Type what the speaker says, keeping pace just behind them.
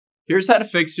Here's how to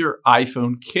fix your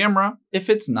iPhone camera if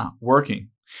it's not working.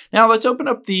 Now let's open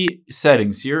up the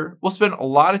settings here. We'll spend a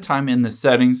lot of time in the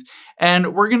settings,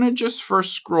 and we're going to just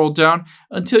first scroll down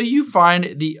until you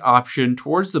find the option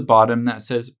towards the bottom that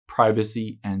says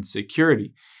privacy and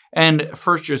security. And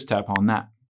first just tap on that.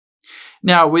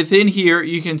 Now within here,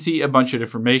 you can see a bunch of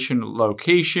information,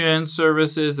 location,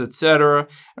 services, etc.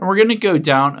 And we're going to go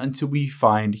down until we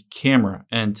find camera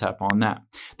and tap on that.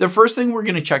 The first thing we're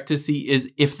going to check to see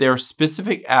is if there are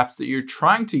specific apps that you're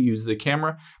trying to use the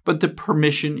camera, but the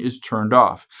permission is turned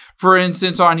off. For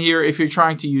instance, on here, if you're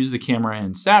trying to use the camera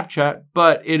in Snapchat,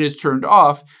 but it is turned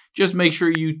off, just make sure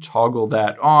you toggle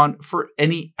that on for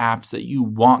any apps that you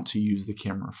want to use the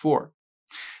camera for.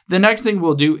 The next thing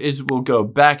we'll do is we'll go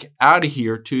back out of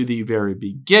here to the very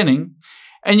beginning,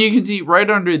 and you can see right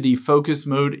under the focus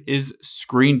mode is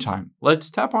screen time. Let's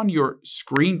tap on your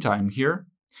screen time here.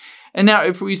 And now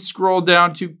if we scroll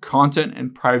down to content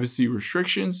and privacy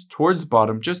restrictions towards the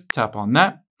bottom, just tap on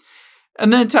that.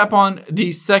 And then tap on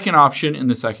the second option in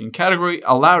the second category,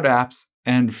 allowed apps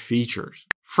and features.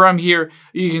 From here,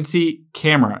 you can see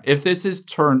camera. If this is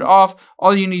turned off,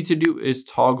 all you need to do is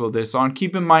toggle this on.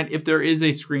 Keep in mind, if there is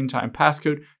a screen time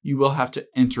passcode, you will have to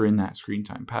enter in that screen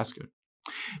time passcode.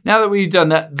 Now that we've done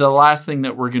that, the last thing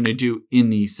that we're going to do in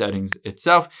the settings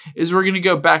itself is we're going to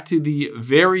go back to the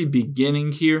very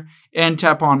beginning here and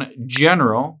tap on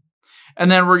General. And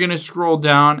then we're going to scroll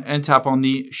down and tap on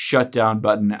the shutdown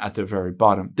button at the very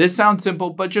bottom. This sounds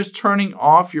simple, but just turning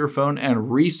off your phone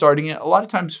and restarting it a lot of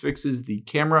times fixes the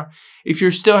camera. If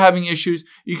you're still having issues,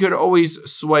 you could always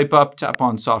swipe up, tap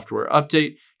on software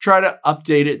update, try to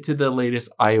update it to the latest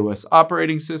iOS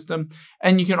operating system,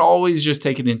 and you can always just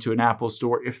take it into an Apple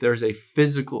store if there's a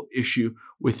physical issue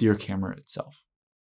with your camera itself.